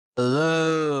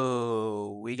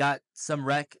Hello, we got some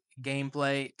rec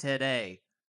gameplay today.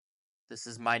 This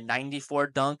is my 94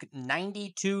 dunk,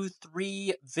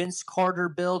 92-3 Vince Carter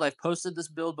build. I've posted this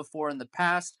build before in the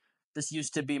past. This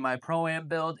used to be my Pro-Am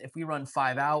build. If we run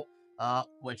 5 out,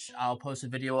 which I'll post a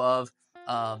video of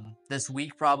this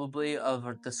week probably, of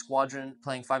the squadron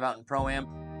playing 5 out in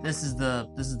Pro-Am. This is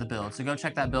the build. So go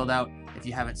check that build out if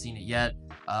you haven't seen it yet.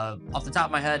 Off the top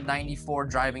of my head, 94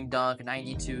 driving dunk,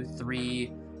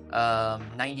 92-3,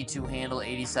 92 handle,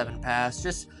 87 pass.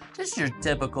 Just your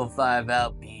typical 5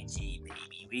 out PG,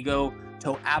 baby. We go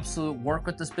to absolute work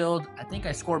with this build. I think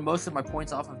I scored most of my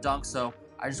points off of dunk, so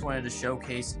I just wanted to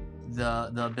showcase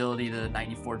the ability the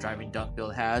 94 driving dunk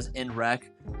build has in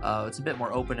rec. It's a bit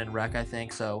more open in rec, I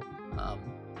think, so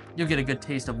you'll get a good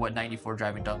taste of what 94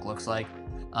 driving dunk looks like.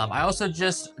 I also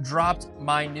just dropped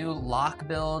my new lock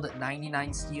build,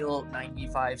 99 steel,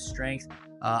 95 strength.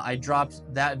 I dropped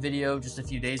that video just a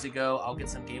few days ago. I'll get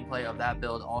some gameplay of that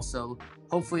build also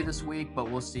hopefully this week, but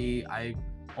we'll see. I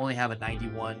only have a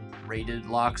 91 rated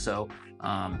lock, so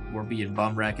we're beating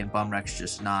bum rec, and bum rec's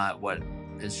just not what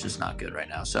it's just not good right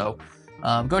now. So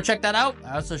go check that out.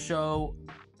 I also show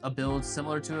a build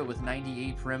similar to it with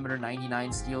 98 perimeter,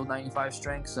 99 steel, 95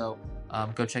 strength. So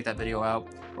go check that video out.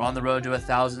 We're on the road to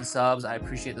 1,000 subs. I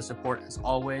appreciate the support as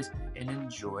always, and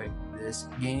enjoy this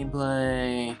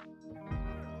gameplay.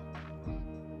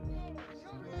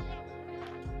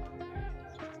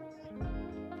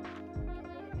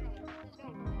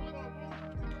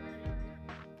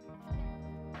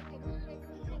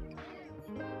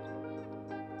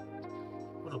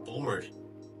 What a board.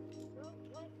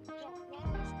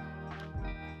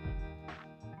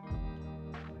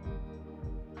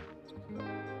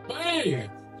 Hey!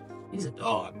 He's a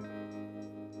dog.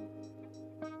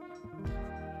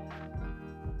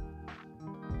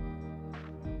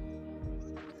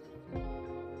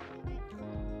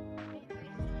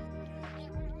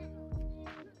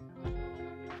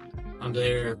 I'm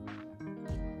there.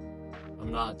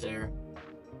 I'm not there.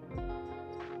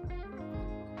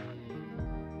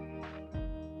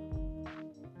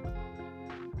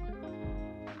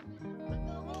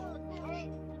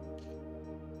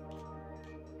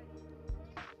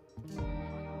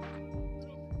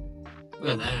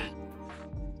 Look at that.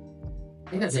 I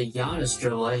think that's a Giannis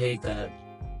dribble. I hate that.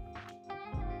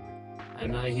 I'm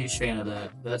not a huge fan of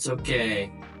that. That's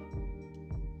okay.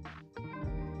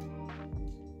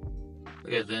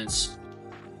 Look at Vince.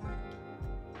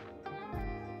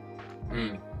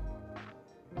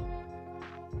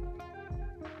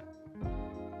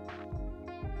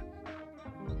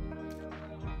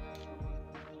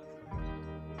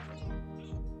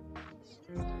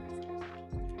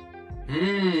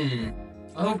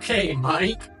 Okay,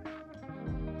 Mike.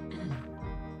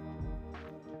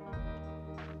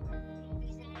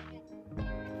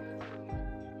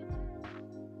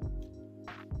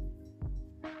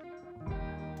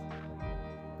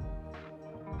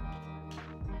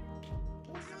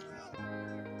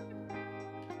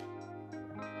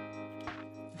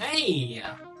 Hey!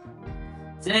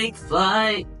 Take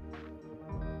flight!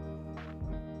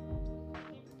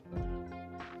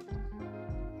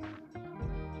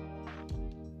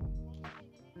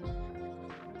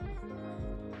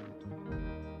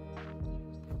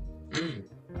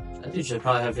 That dude should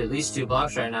probably have at least 2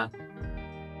 blocks right now.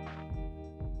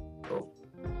 Oh.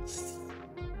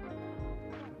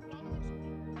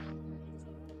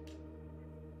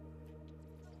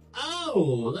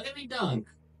 Oh, look at me dunk.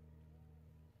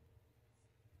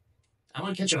 I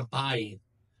want to catch a body.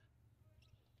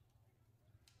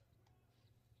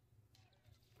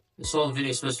 This whole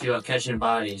video is supposed to be about catching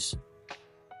bodies.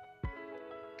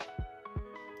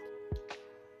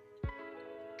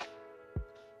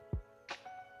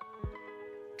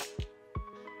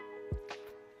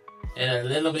 And a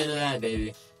little bit of that,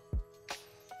 baby.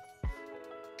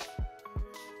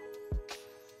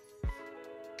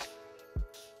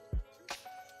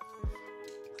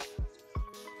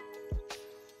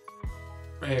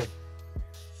 Right here.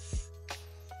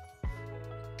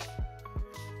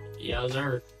 Yeah,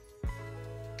 sir.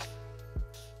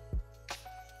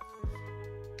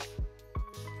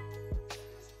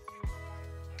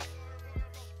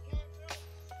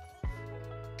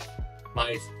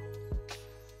 Mike.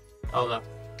 Oh no.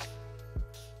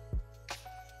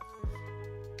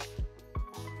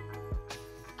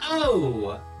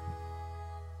 Oh!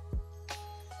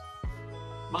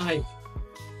 Mike.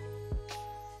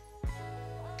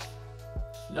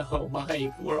 No,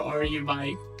 Mike. Where are you,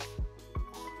 Mike?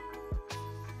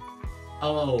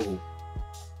 Oh.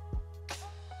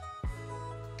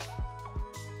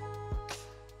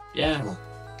 Yeah.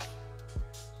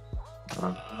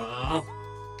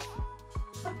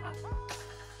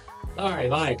 Sorry,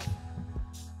 Mike.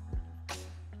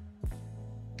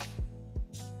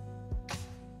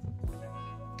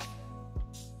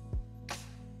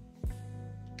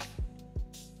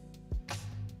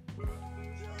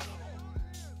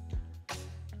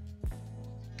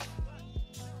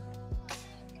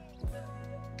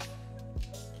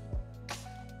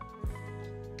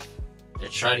 They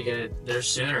try to get it there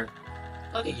sooner.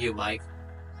 Look at you, Mike.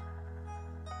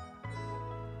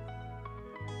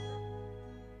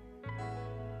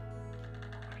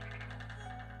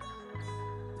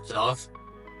 It's off.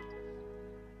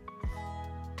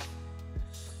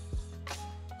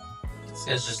 This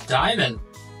guy's just diving.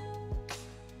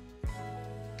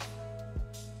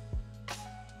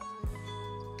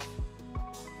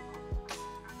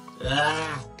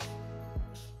 Ah.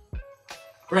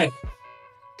 Break.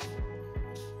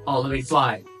 Oh, let me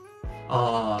fly.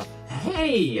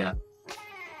 Hey!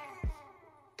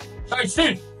 Sorry,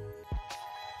 Steve!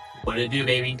 What it do,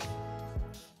 baby?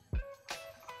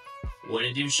 What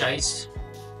it do, Shice?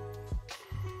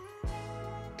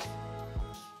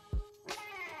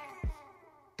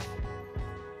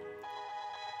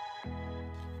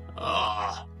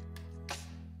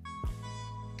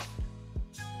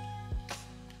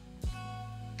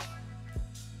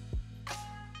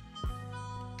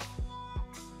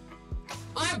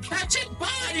 I'm catching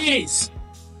bodies!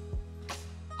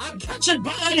 I'm catching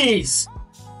bodies!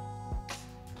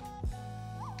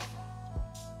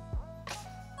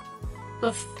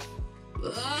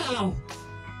 Oh.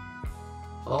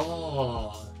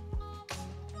 Oh.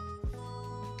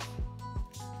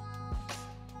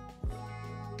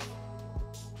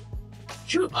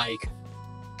 Shoot, Mike.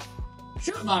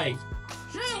 Shoot, Mike.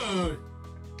 Shoot.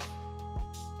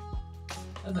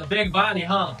 That's a big body,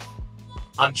 huh?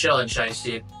 I'm chilling,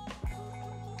 Shiesty.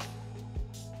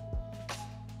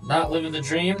 Not living the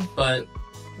dream, but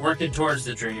working towards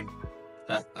the dream.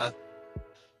 I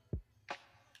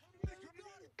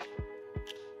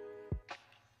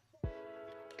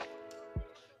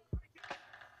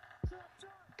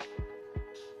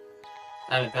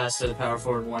haven't passed to the power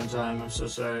forward one time, I'm so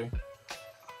sorry.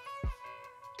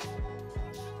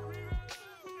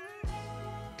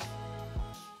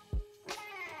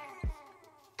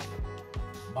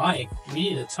 Mike, we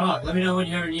need to talk. Let me know when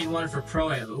you ever need one for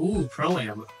Pro-Am. Ooh,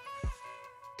 Pro-Am.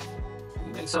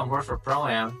 Make some work for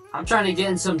Pro-Am. I'm trying to get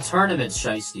in some tournaments,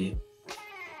 Shiesty.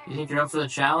 You think you're up for the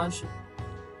challenge?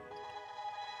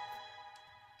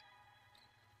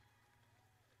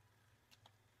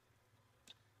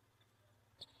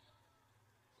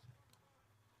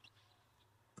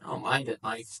 I don't mind it,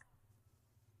 Mike.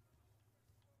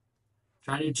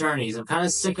 Trying to do tourneys. I'm kind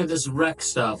of sick of this wreck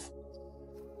stuff.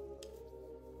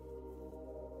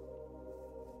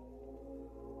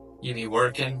 You be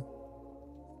working?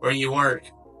 Where you work?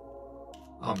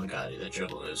 Oh my god, the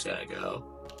dribble has gotta go.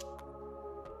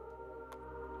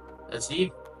 That's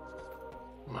deep.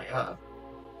 Oh my god.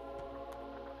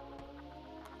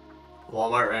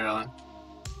 Walmart right on.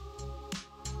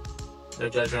 No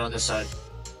judgment on this side.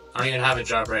 I don't even have a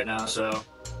job right now, so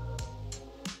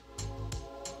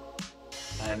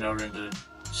I have no room to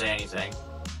say anything.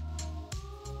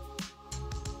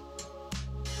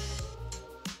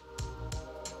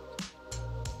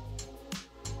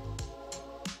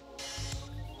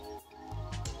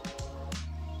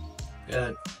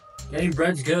 Good. Getting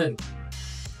bread's good.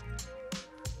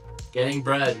 Getting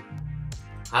bread.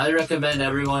 Highly recommend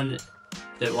everyone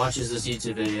that watches this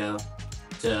YouTube video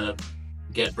to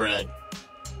get bread.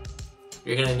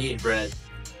 You're gonna need bread.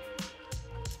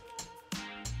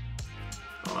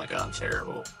 Oh my god, I'm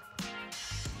terrible.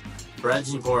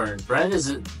 Bread's important. Bread is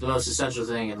the most essential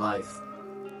thing in life.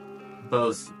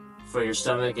 Both for your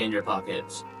stomach and your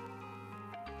pockets.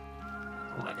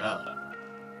 Oh my god.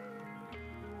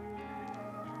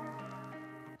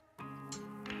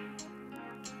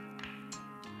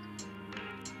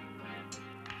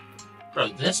 Bro,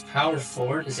 this power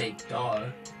forward is a dog.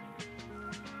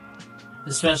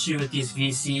 Especially with these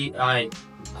VC, I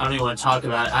don't even want to talk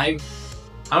about it. I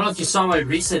don't know if you saw my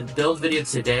recent build video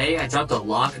today. I dropped a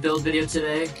lock build video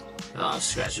today. Oh, I'm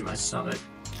scratching my stomach.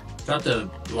 Dropped a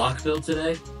lock build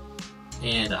today,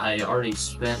 and I already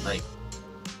spent like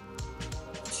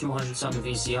 200 something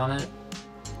VC on it,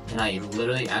 and I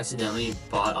literally accidentally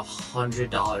bought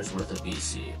 $100 worth of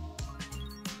VC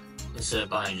instead of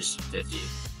buying just 50.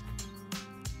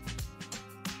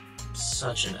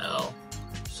 Such an L.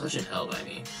 Such an L by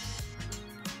me.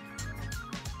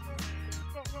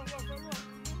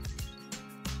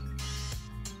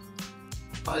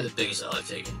 Probably the biggest L I've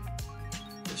taken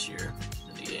this year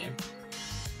in the game.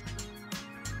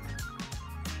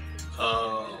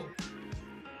 Oh.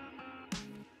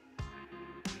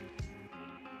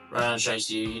 Right on,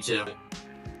 Shiesty, you too.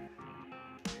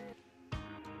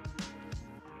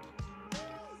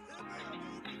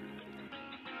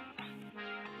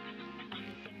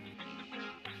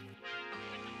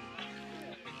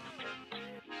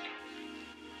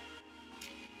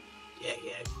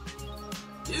 Yeah.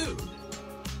 Dude!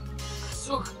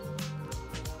 Look!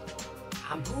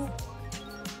 I'm poop!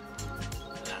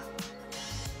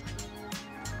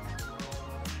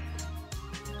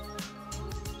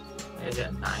 I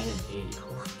got 9 and 80.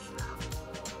 Holy cow.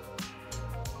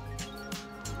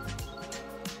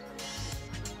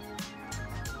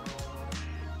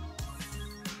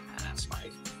 That's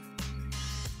Mike.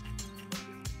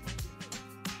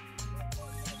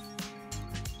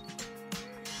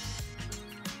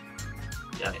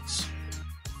 Yikes.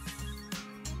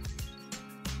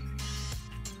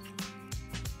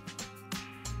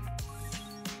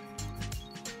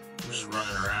 I'm just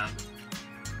running around.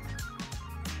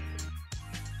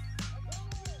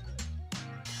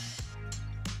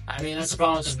 I mean, that's the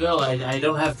problem with this build. I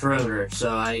don't have perimeter, so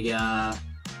I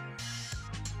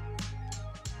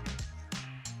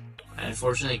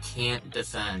unfortunately can't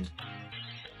defend.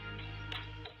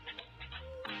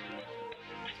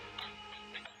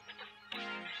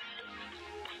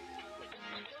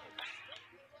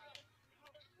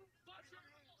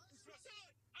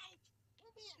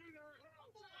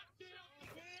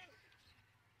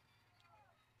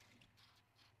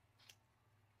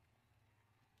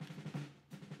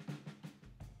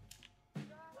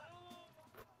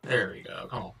 There we go,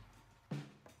 come on.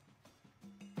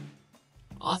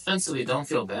 Offensively, don't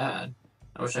feel bad.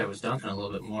 I wish I was dunking a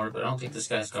little bit more, but I don't think this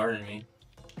guy's guarding me.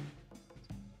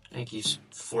 I think he's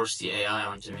forced the AI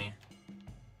onto me.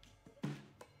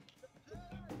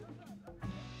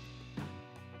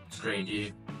 It's great,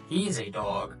 dude. He's a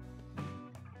dog.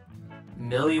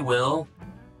 Millie Will.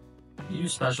 You do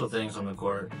special things on the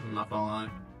court, I'm not gonna lie.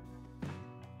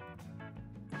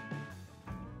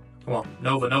 Come on,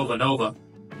 Nova.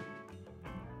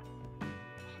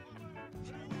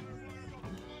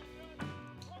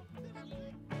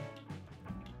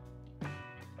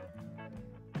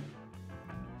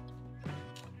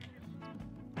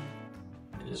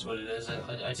 It is what it is.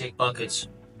 I take buckets.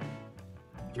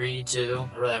 3-2.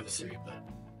 I'd rather have a 3, but.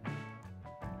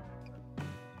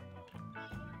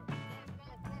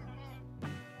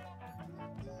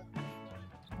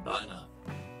 Oh,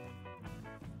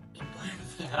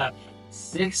 no.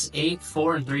 6, 8,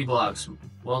 4, and 3 blocks.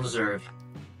 Well deserved.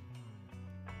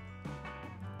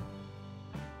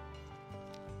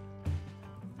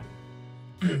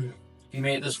 If you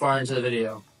made it this far into the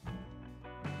video,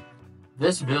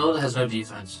 this build has no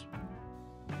defense.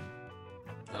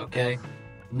 Okay?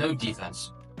 No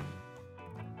defense.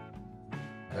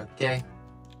 Okay?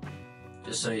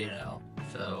 Just so you know.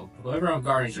 So, whoever I'm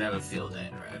guarding should have a field day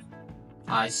in red.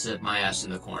 I sit my ass in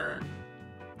the corner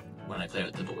when I play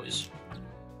with the boys.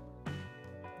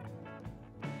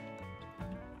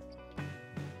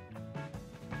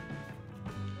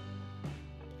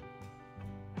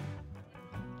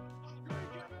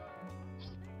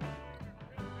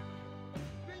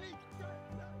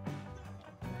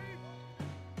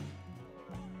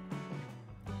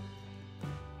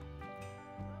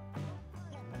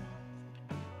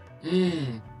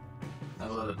 I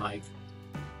love it, Mike.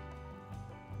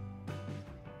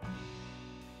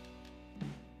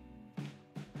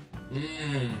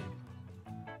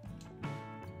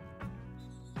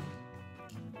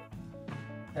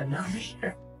 And no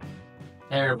meter.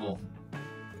 Terrible.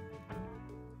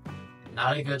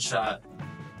 Not a good shot.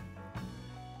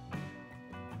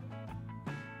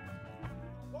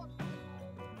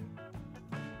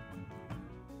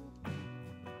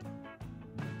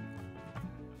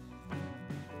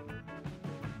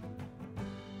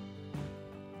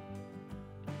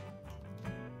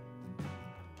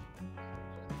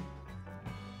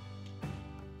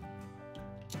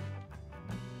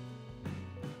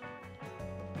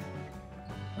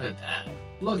 Look at that.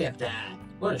 Look at that.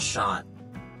 What a shot.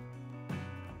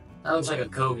 That looks like a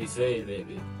Kobe fade,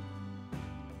 baby.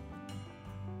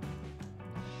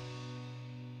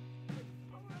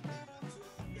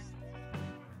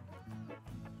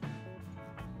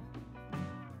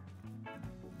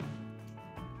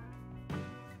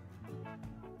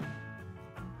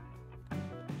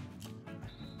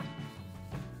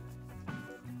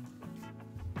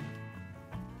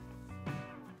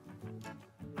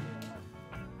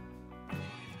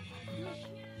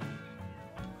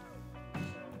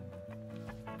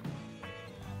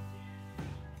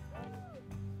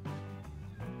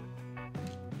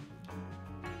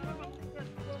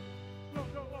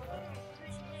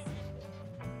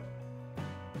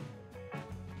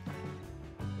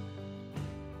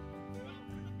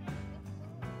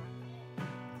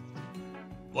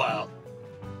 Wow.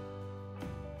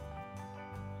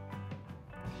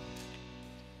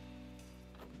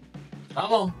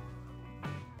 Come on.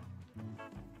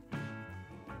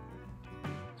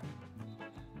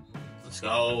 Let's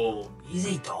go.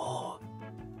 He's a dog.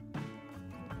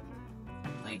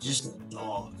 Like, just a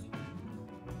dog.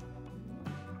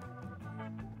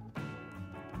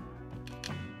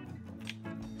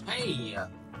 Hey!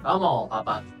 Come on,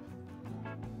 Papa.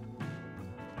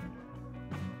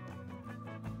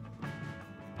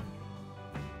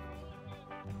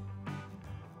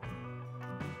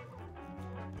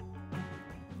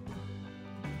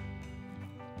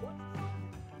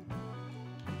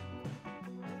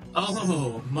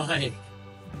 Oh, Mike.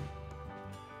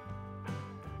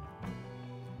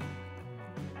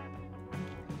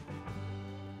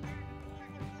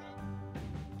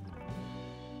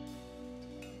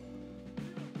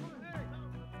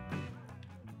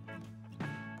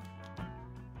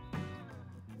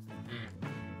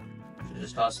 Should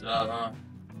just toss it out, huh?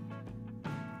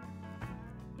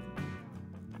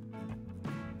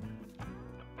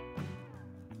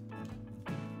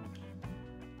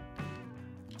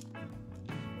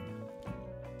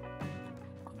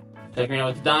 Check me out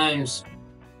with the dimes.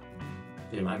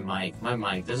 Dude, my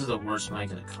mic. This is the worst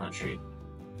mic in the country.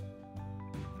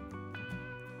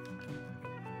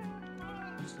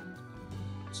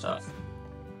 Stuff.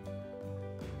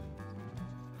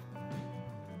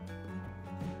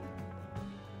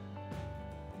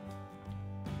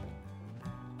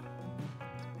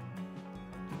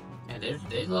 Yeah,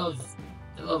 they love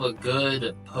a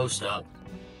good post up.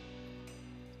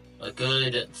 A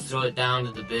good throw it down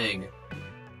to the big.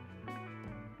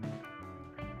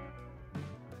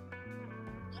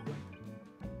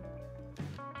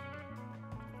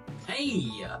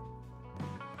 Hey!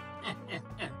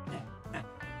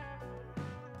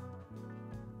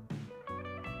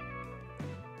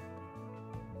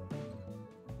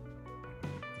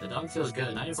 The dunk feels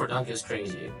good. 94 dunk is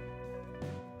crazy.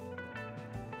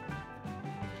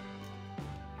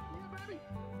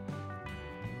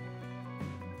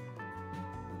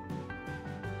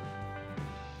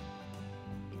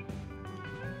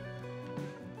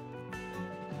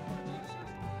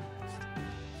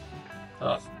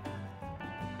 Tough.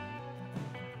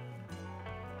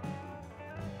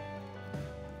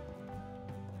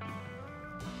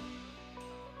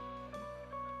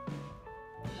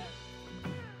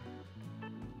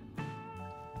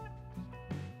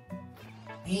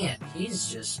 Man, he's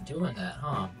just doing that,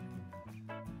 huh?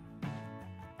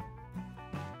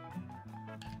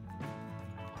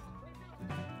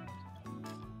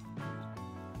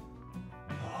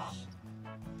 Oh.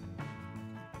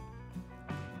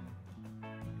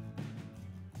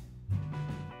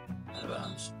 Out of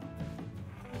bounds.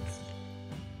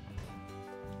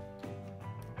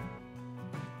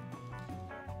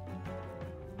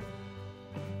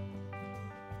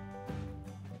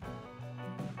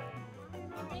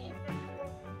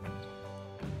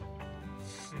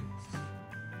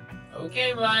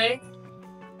 Okay, Mike.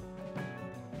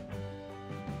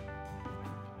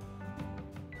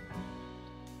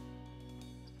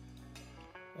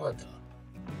 What the?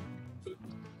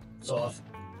 It's off.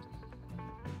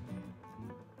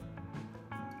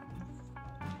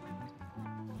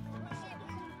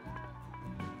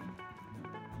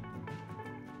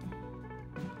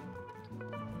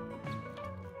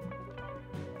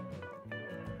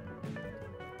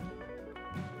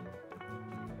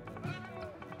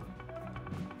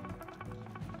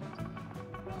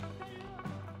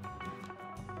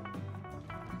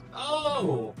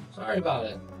 Oh, sorry about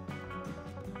it.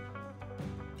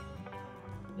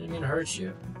 Didn't mean to hurt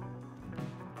you.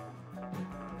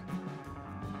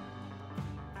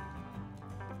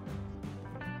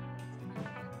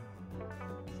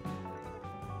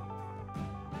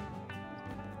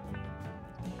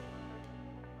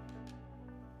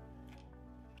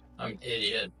 I'm an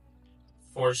idiot.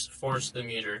 Force the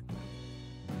meter.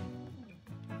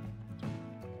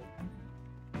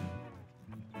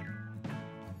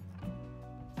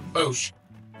 Boosh.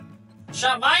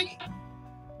 Shot, Mike!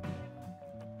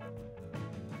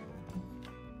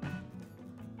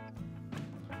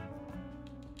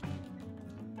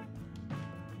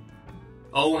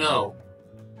 Oh no.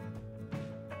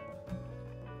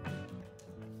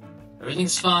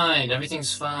 Everything's fine.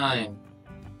 Everything's fine.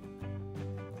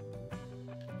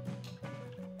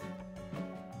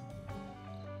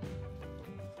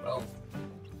 Well.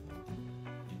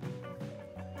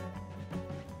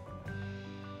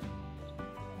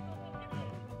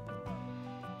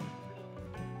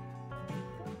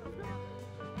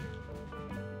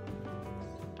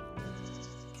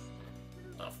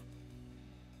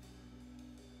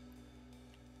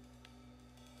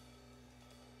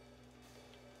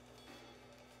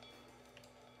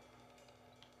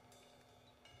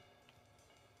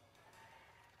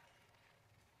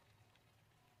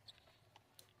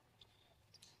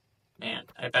 Man,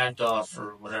 I backed off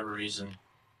for whatever reason.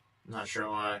 I'm not sure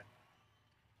why.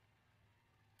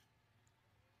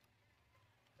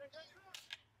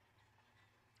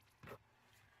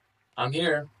 I'm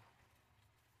here.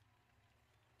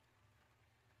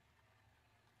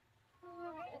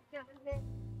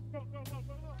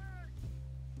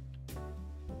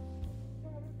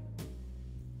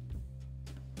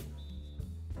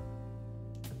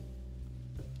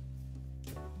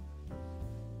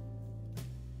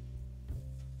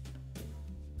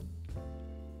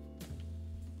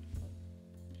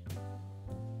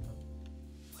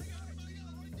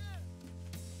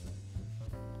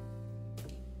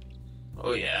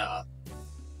 Oh yeah.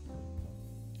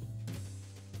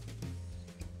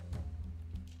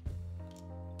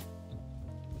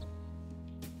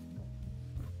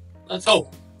 Let's go.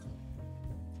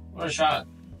 What a shot.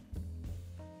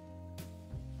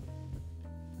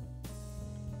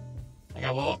 I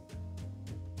got blow up.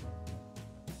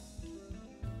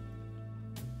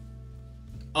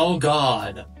 Oh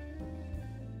god.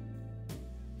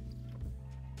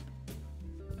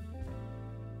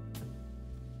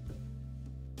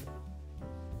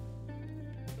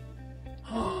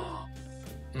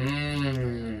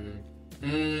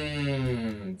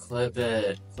 Clip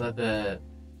it. Clip it.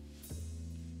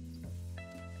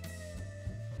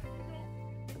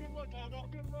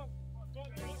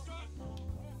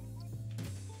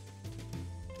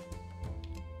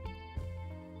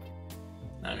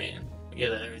 I mean, I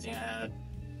gave it everything I had.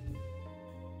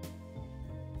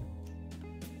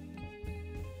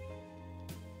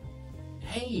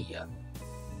 Hey!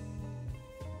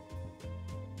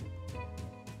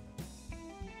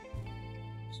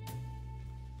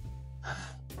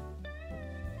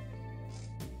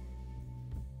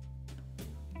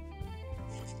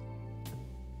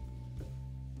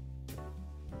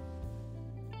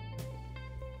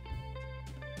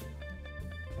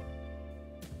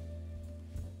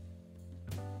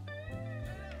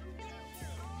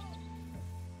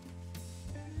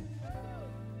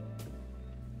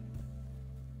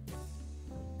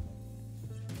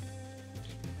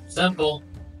 Simple.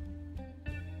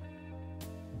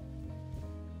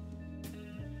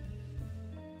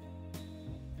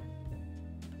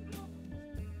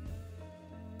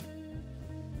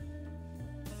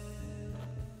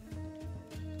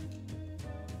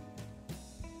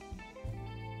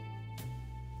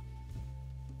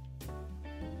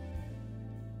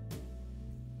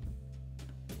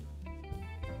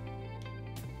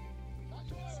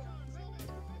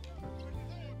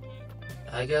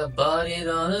 I got bodied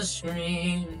on a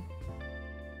screen.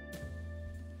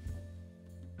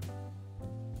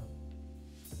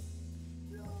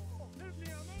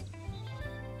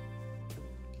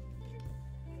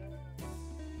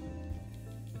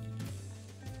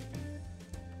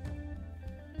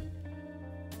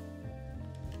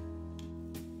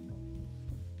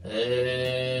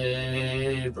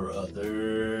 Hey,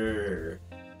 brother.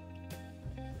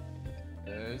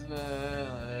 There's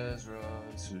Ezra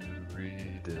to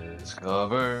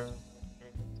rediscover.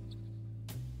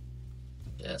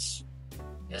 Yes.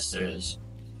 Yes, there is.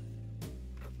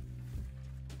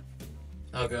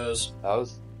 How it goes? That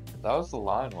was the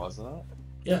line, wasn't it?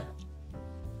 Yeah.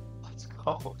 Let's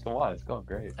go. Come on, it's going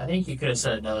great. I think you could have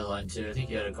said another line too. I think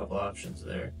you had a couple options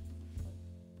there.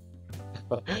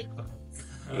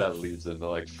 That leads into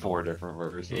like 4 different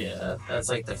verses. Yeah, that's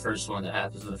like the first one that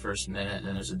happens in the first minute, and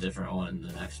then there's a different one in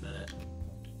the next minute.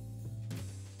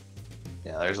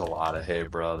 Yeah, there's a lot of "Hey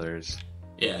Brothers."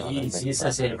 Yeah, he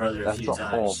says "Hey brother" a few That's a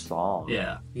whole times. song.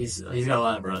 Yeah, he's got a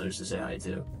lot of brothers to say hi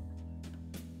to.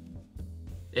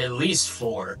 At least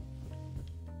 4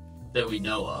 that we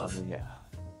know of. Yeah.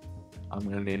 I'm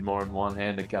gonna need more than one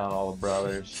hand to count all the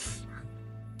brothers.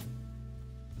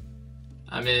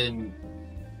 I'm in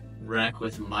rec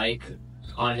with Mike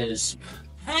on his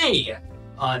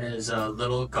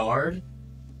little guard,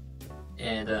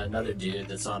 and another dude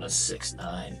that's on a 6'9".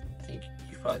 I think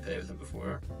you've probably played with him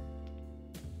before.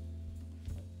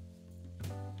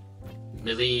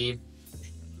 Millie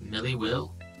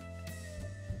Will.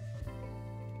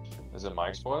 Is it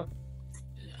Mike's boy?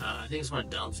 I think it's one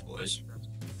of Dump's boys.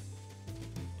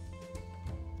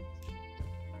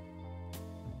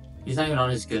 He's not even on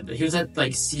his good. He was at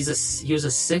like he was a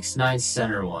 6'9"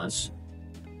 center once,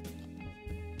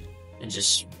 and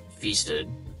just feasted.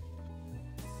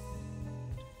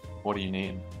 What do you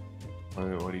need?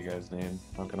 What do you guys need?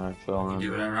 How can I fill in?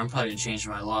 Do whatever. I'm probably gonna change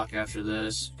my lock after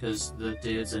this because the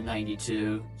dude's a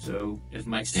 92. So if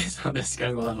Mike stays on this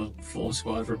guy, we'll have a full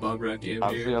squad for Bug Wreck.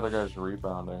 How's the other guy's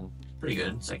rebounding? Pretty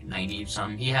good. It's like 90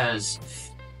 something. He has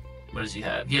What does he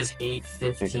have? He has 8,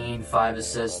 15, 5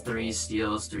 assists, 3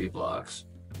 steals, 3 blocks.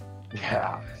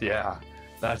 Yeah.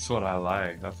 That's what I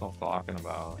like. That's what I'm talking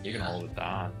about. You can Yeah. hold it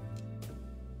down.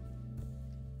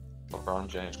 LeBron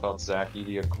James called Zach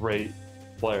Edey a great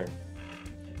player.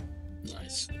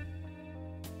 Nice.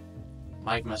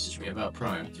 Mike messaged me about Pro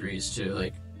M3s too,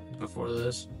 like before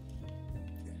this.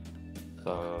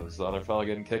 So is the other fella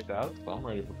getting kicked out? So I'm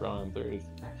ready for Pro M3s.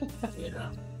 You know,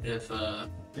 if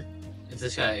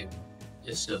this guy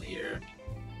is still here,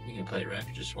 we can play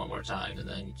Rec just one more time and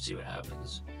then see what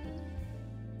happens.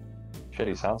 Shit,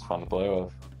 he sounds fun to play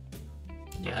with.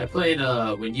 Yeah, I played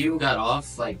when you got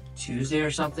off like Tuesday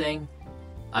or something.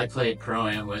 I played Pro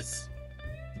Am with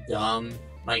Dumb,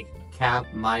 like Cap,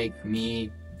 Mike,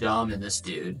 me, Dumb, and this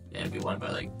dude, and we won by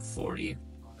like 40.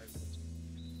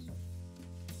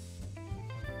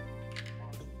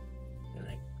 And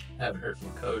I haven't heard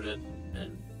from Coded,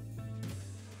 and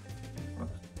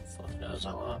fuck knows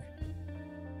how long.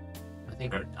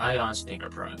 I honestly think our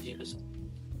Pro Am team is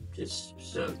just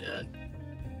so dead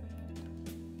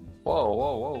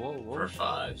Whoa. for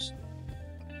fives.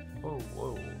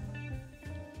 Whoa.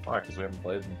 Why? Because we haven't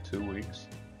played in 2 weeks.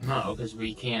 No, because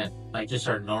we can't, like, just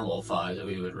our normal five that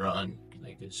we would run.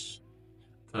 Like,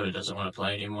 Coda doesn't want to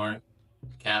play anymore.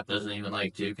 Cap doesn't even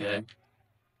like 2K.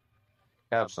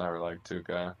 Cap's never like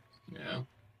 2K. Yeah.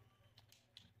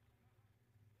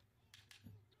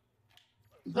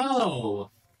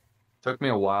 No! Took me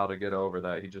a while to get over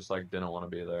that. He just like didn't want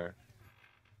to be there.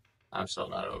 I'm still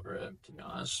not over it, to be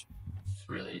honest. It's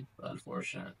really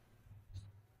unfortunate.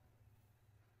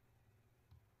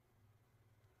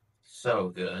 So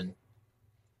good.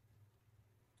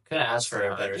 Couldn't ask for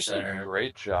a better Just center. a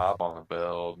great job on the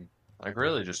build. Like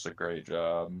really, just a great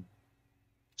job.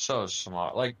 So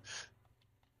smart. Like,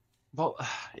 well,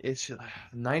 it's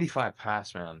 95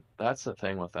 pass, man. That's the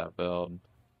thing with that build.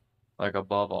 Like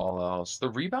above all else, the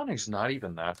rebounding's not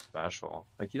even that special.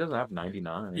 Like he doesn't have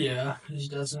 99. Yeah, he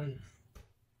doesn't.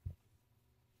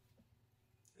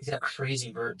 He's got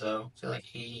crazy vert, though. He's got like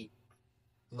 80,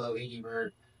 low 80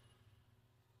 vert.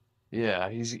 Yeah,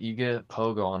 you get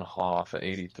Pogo on Hoff at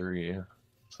 83,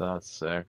 so that's sick.